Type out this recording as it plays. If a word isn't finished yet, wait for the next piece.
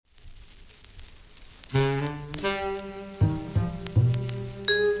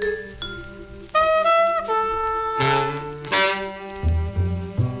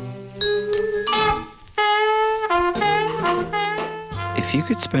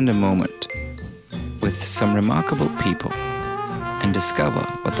could spend a moment with some remarkable people and discover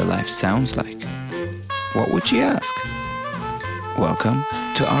what their life sounds like, what would you ask? Welcome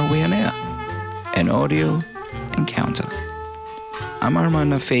to Are We On Air? An audio encounter. I'm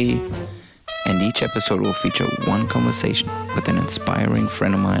Armand Nafei, and each episode will feature one conversation with an inspiring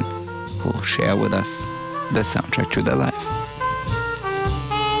friend of mine who will share with us the soundtrack to their life.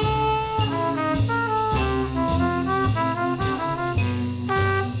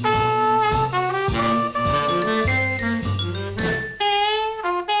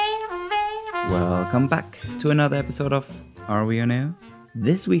 Welcome back to another episode of Are We On Air?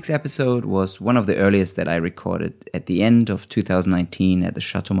 This week's episode was one of the earliest that I recorded at the end of 2019 at the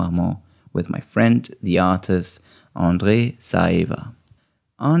Chateau Marmont with my friend, the artist André Saeva.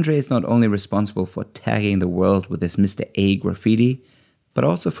 André is not only responsible for tagging the world with his Mr. A graffiti, but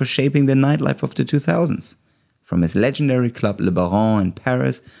also for shaping the nightlife of the 2000s, from his legendary club Le Baron in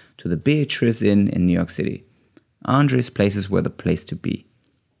Paris to the Beatrice Inn in New York City. André's places were the place to be.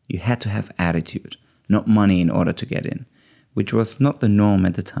 You had to have attitude, not money in order to get in, which was not the norm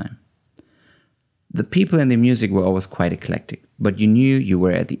at the time. The people and the music were always quite eclectic, but you knew you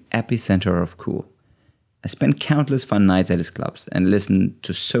were at the epicenter of cool. I spent countless fun nights at his clubs and listened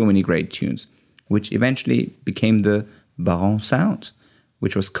to so many great tunes, which eventually became the Baron sound,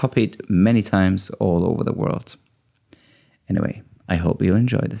 which was copied many times all over the world. Anyway, I hope you'll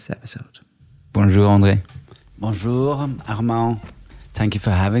enjoy this episode. Bonjour, André. Bonjour, Armand. Thank you for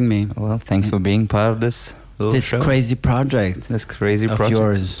having me. Well, thanks for being part of this little show. Crazy project. This crazy of project.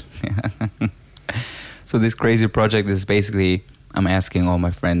 Yours. Yeah. So this crazy project is basically, I'm asking all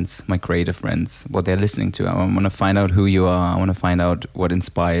my friends, my creative friends, what they're listening to. I want to find out who you are. I want to find out what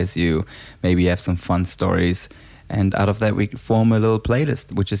inspires you. Maybe you have some fun stories. And out of that, we form a little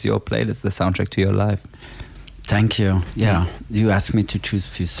playlist, which is your playlist, the soundtrack to your life. Thank you. Yeah, you asked me to choose a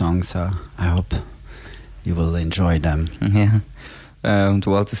few songs, so I hope you will enjoy them. Yeah.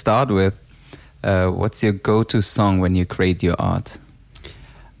 Well, to start with, what's your go-to song when you create your art?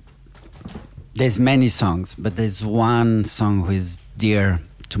 There's many songs, but there's one song who is dear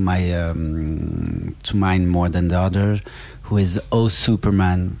to my to mine more than the other, who is "Oh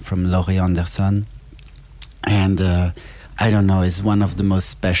Superman" from Laurie Anderson, and I don't know, it's one of the most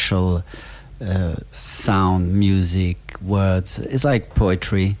special sound, music, words. It's like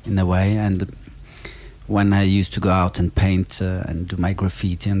poetry in a way, and when I used to go out and paint and do my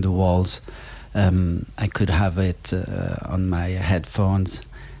graffiti on the walls, I could have it on my headphones,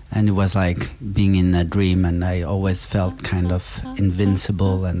 and it was like being in a dream, and I always felt kind of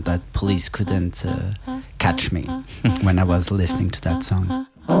invincible and that police couldn't catch me when I was listening to that song.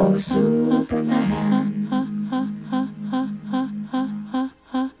 Oh, Superman.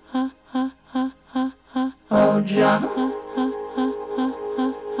 Oh, John.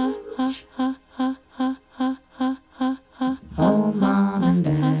 Oh, Mom and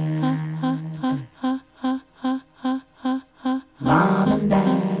Dad. Mom and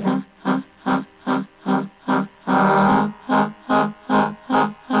Dad.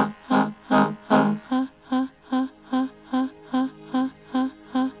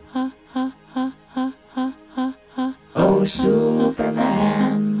 Oh,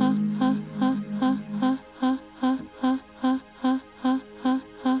 Superman.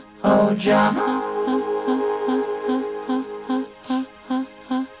 Oh, John.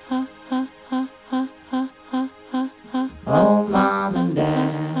 Oh, Mom and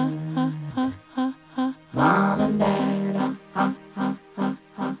Dad. Mom and Dad.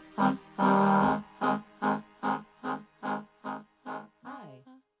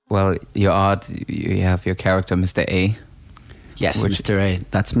 Well, your art, you have your character, Mr. A. Yes, Mr. A.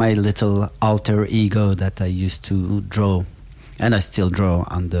 That's my little alter ego that I used to draw, and I still draw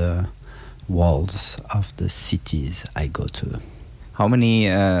on the walls of the cities I go to. How many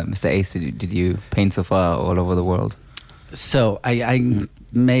Mr. A's did you paint so far all over the world? So I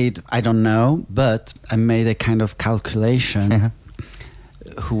made, I don't know, but I made a kind of calculation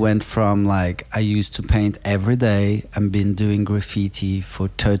who went from like, I used to paint every day. I've been doing graffiti for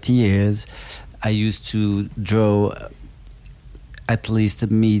 30 years. I used to draw at least a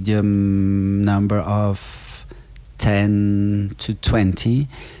medium number of 10 to 20.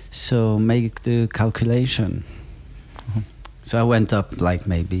 So make the calculation. Mm-hmm. So I went up like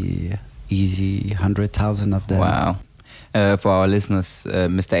maybe easy 100,000 of them. Wow. For our listeners,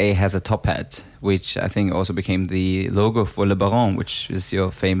 Mr. A has a top hat, which I think also became the logo for Le Baron, which is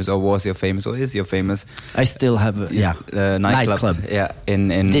your famous, or was your famous, or is your famous. I still have a nightclub. Yeah, in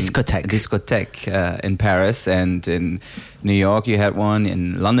discotheque in Paris, and in New York you had one,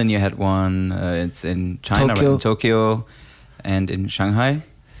 in London you had one. It's in China, Tokyo. Right? In Tokyo. And in Shanghai?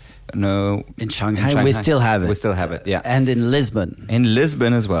 No. In Shanghai, we still have it. We still have it, yeah. And in Lisbon. In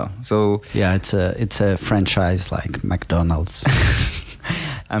Lisbon as well. So yeah, it's a franchise like McDonald's.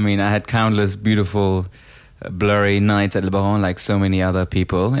 I mean, I had countless beautiful, blurry nights at Le Baron, like so many other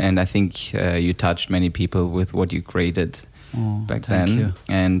people, and I think you touched many people with what you created back then. You.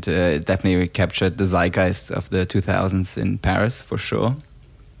 And it definitely captured the zeitgeist of the 2000s in Paris, for sure.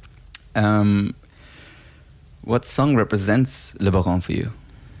 What song represents Le Baron for you?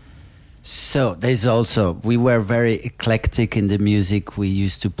 So there's also, we were very eclectic in the music we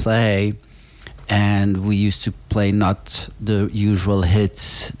used to play, and we used to play not the usual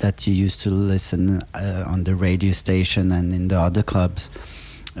hits that you used to listen on the radio station and in the other clubs.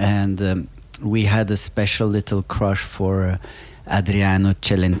 And we had a special little crush for Adriano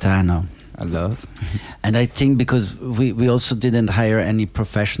Celentano. I love. And I think because we also didn't hire any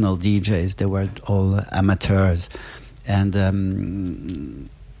professional DJs, they were all amateurs. And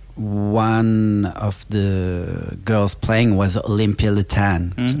one of the girls playing was Olympia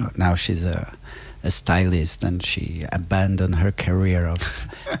Letan. So now she's a stylist, and she abandoned her career of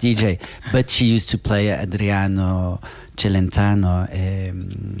DJ. But she used to play Adriano Celentano.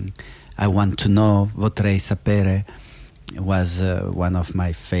 I Want to Know, Vorrei Sapere was one of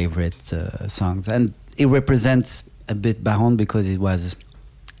my favorite songs. And it represents a bit Baron because it was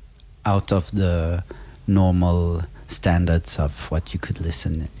out of the normal standards of what you could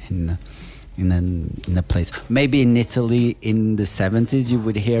listen in a place. Maybe in Italy in the 70s you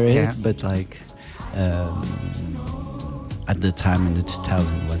would hear it, but like at the time in the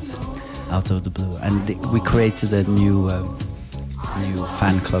 2000s was out of the blue. And we created a new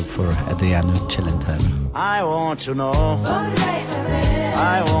fan club for Adriano Celentano. I want to know, Vorrei sapere,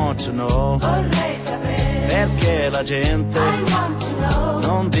 I want to know, vorrei sapere, perché la gente I want to know,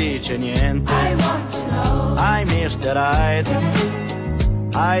 non dice niente. I want to know, Ai Mr. Hyde,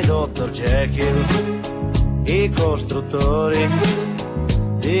 ai Dr. Jekyll, i costruttori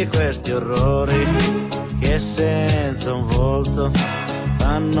di questi orrori che senza un volto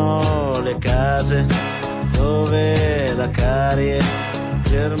fanno le case dove la carie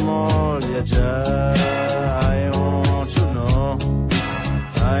germoglia già. I want to know,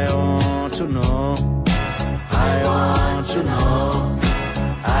 I want to know, I want to know,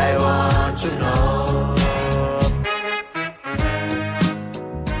 I want to know.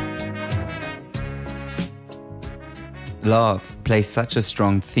 Love plays such a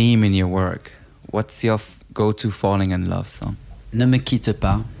strong theme in your work. What's your go-to falling in love song? Ne me quitte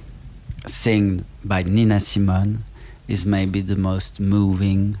pas, sung by Nina Simone, is maybe the most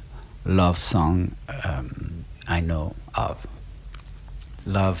moving love song I know of.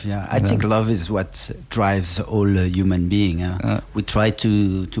 Love, yeah. I think love is what drives all human being. We try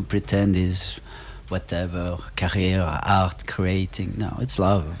to pretend is whatever, career, art, creating. No, it's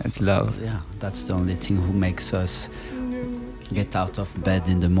love. It's love. Yeah, that's the only thing who makes us get out of bed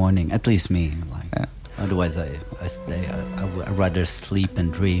in the morning. At least me. Like, otherwise, I would rather sleep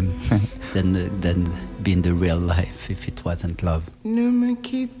and dream than be in the real life if it wasn't love. Ne me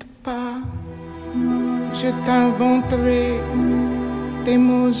quitte pas, je t'inventerai des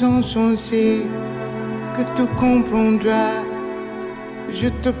mots insensés que tu comprendras. Je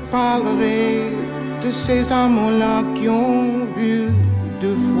te parlerai de ces amants-là qui ont vu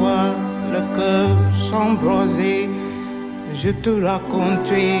deux fois le cœur s'embraser. Je te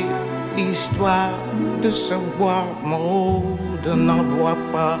raconterai l'histoire de ce bois mort, de n'avoir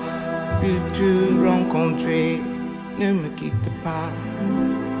pas pu te rencontrer. Ne me quitte pas,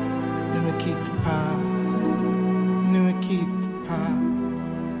 ne me quitte pas, ne me quitte pas,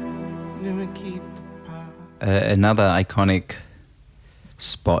 ne me quitte pas. Another iconic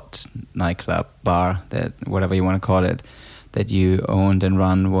spot, nightclub, bar, that whatever you want to call it, that you owned and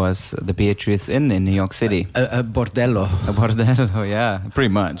run was the Beatrice Inn in New York City. A bordello. A bordello, yeah, pretty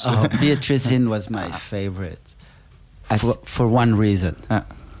much. Oh, Beatrice Inn was my favorite for one reason.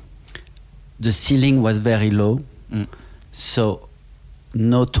 The ceiling was very low, so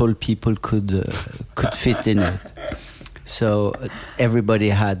no tall people could fit in it. So everybody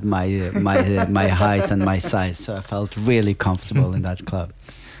had my height and my size, so I felt really comfortable in that club.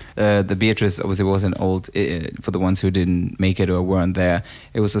 The Beatrice obviously was an old, for the ones who didn't make it or weren't there,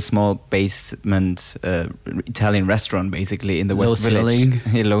 it was a small basement Italian restaurant basically in the West Village.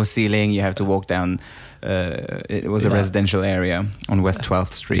 Low ceiling, you have to walk down. It was a residential area on West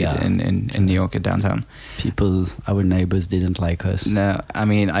 12th Street in New York at downtown. People, our neighbors didn't like us. No, I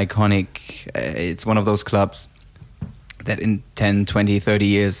mean, iconic. It's one of those clubs that in 10, 20, 30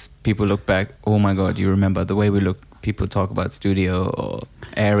 years, people look back, oh my God, you remember the way we looked people talk about Studio or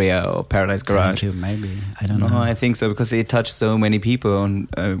Area or Paradise Garage. Thank you, maybe. I don't No, know. I think so because it touched so many people on,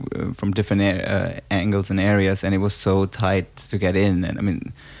 from different angles and areas, and it was so tight to get in. And I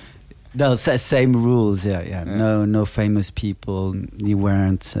mean, No, same rules. Yeah. No famous people. You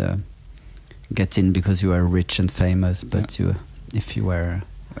weren't get in because you were rich and famous, but if you were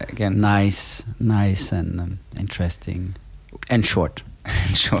again, nice and interesting and short.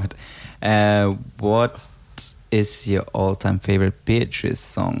 short. What is your all-time favorite Beatrice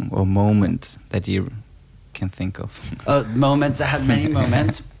song or moment that you can think of? Moments. I had many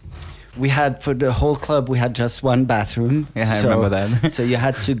moments. We had, for the whole club, we had just one bathroom. Yeah, I remember that. So you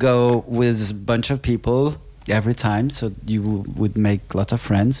had to go with a bunch of people every time, so you would make a lot of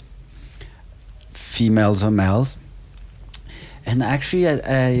friends, females or males. And actually,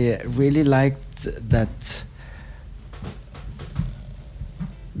 I really liked that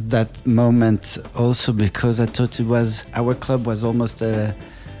moment also because I thought our club was almost a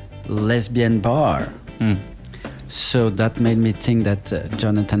lesbian bar. So that made me think that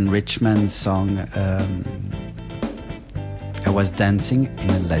Jonathan Richman's song, I was dancing in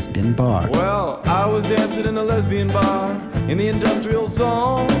a lesbian bar. Well, I was dancing in a lesbian bar in the industrial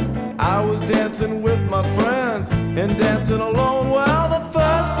zone. I was dancing with my friends and dancing alone. Well, the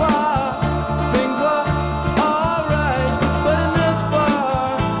first bar, things were alright, but in this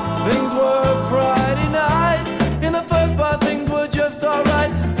bar, things were Friday night. In the first bar, things were just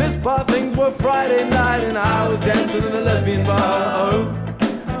alright. This bar, things were Friday night, and I was dancing in a lesbian bar.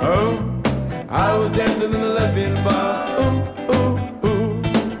 Oh, I was dancing in a lesbian bar. Ooh.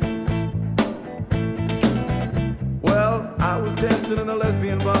 Well, I was dancing in a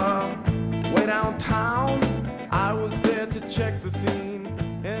lesbian bar way downtown. I was there to check the scene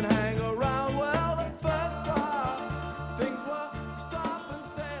and hang around. Well, the first bar, things were stop and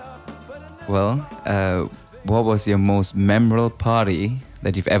stare. But in this Well, what was your most memorable party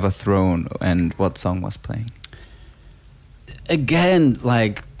that you've ever thrown, and what song was playing? Again,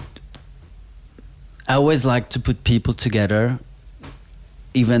 like, I always like to put people together.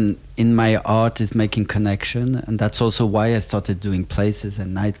 Even in my art is making connection, and that's also why I started doing places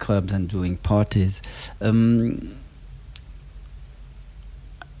and nightclubs and doing parties.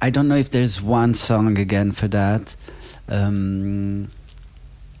 I don't know if there's one song again for that.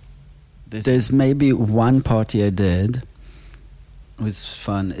 There's maybe one party I did. It was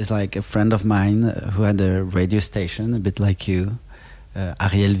fun. It's like a friend of mine who had a radio station, a bit like you,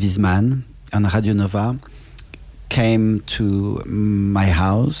 Ariel Wiesman on Radio Nova, came to my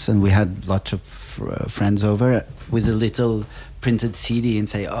house, and we had lots of friends over with a little printed CD and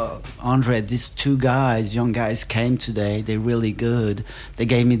say, "Oh, Andre, these two guys, young guys, came today. They're really good. They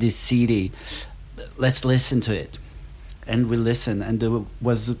gave me this CD. Let's listen to it." And we listened, and there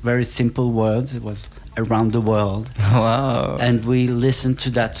was very simple words. It was "Around the World." Wow. And we listened to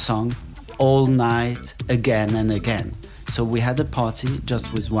that song all night, again and again. So we had a party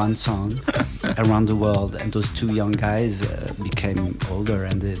just with one song, "Around the World," and those two young guys became older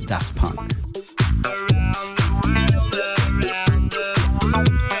and Daft Punk.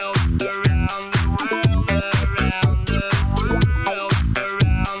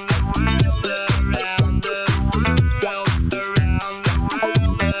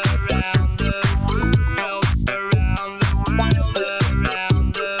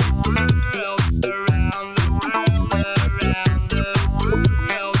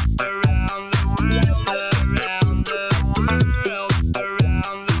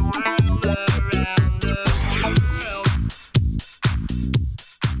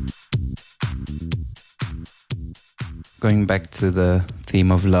 Going back to the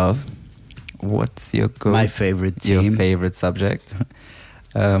theme of love, what's your My favorite your theme. favorite subject?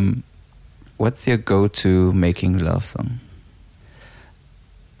 What's your go-to making love song?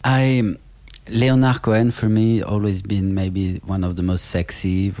 Leonard Cohen, for me, always been maybe one of the most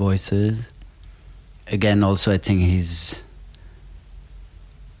sexy voices. Again, also I think he's,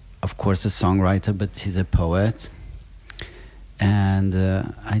 of course, a songwriter, but he's a poet. And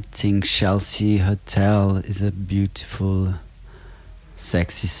I think Chelsea Hotel is a beautiful,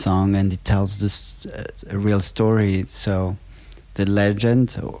 sexy song, and it tells a real story. So the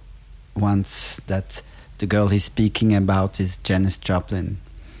legend once that the girl he's speaking about is Janis Joplin.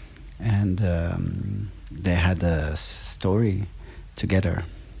 And they had a story together.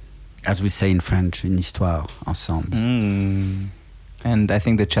 As we say in French, une histoire ensemble. And I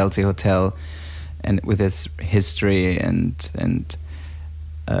think the Chelsea Hotel, and with its history and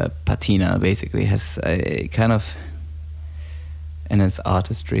patina, basically has a kind of, and its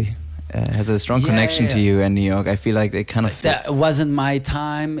artistry, has a strong connection to you and New York. I feel like it kind of fits. That wasn't my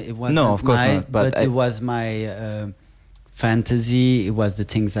time. It wasn't No, of course not, but it was my fantasy. It was the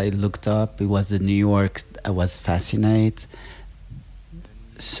things I looked up. It was the New York I was fascinated.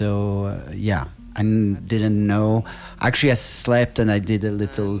 So yeah, I didn't know. Actually, I slept and I did a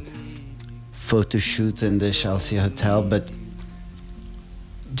little photo shoot in the Chelsea Hotel, but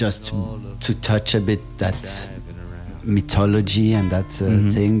just to touch a bit that mythology and that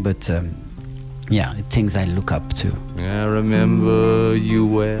thing. But yeah, things I look up to. I remember you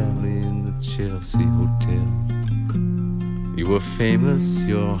well in the Chelsea Hotel. You were famous,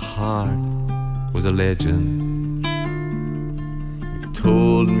 your heart was a legend. You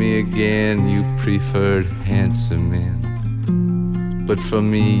told me again you preferred handsome men, but for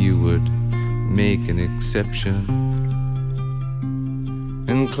me you would make an exception.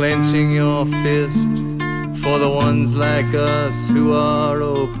 And clenching your fist for the ones like us who are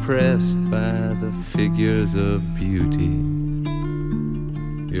oppressed by the figures of beauty,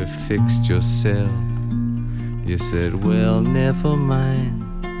 you fixed yourself. You said, well, never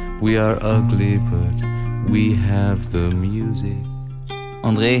mind, we are ugly, but we have the music.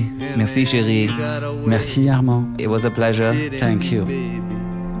 André, merci chérie. Merci Armand. It was a pleasure. Thank you.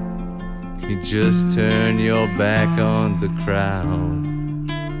 You just turn your back on the crowd.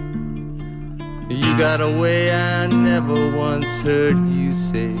 You got a way I never once heard you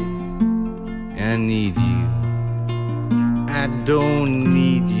say, I need you, I don't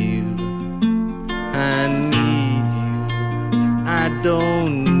need you, I need you, I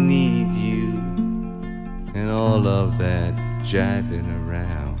don't need you, and all of that jiving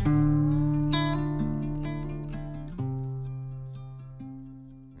around.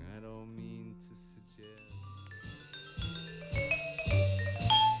 I don't mean to suggest.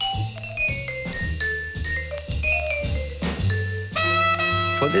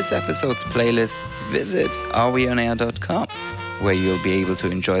 For this episode's playlist, visit areweonair.com, where you'll be able to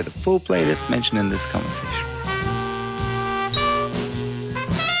enjoy the full playlist mentioned in this conversation.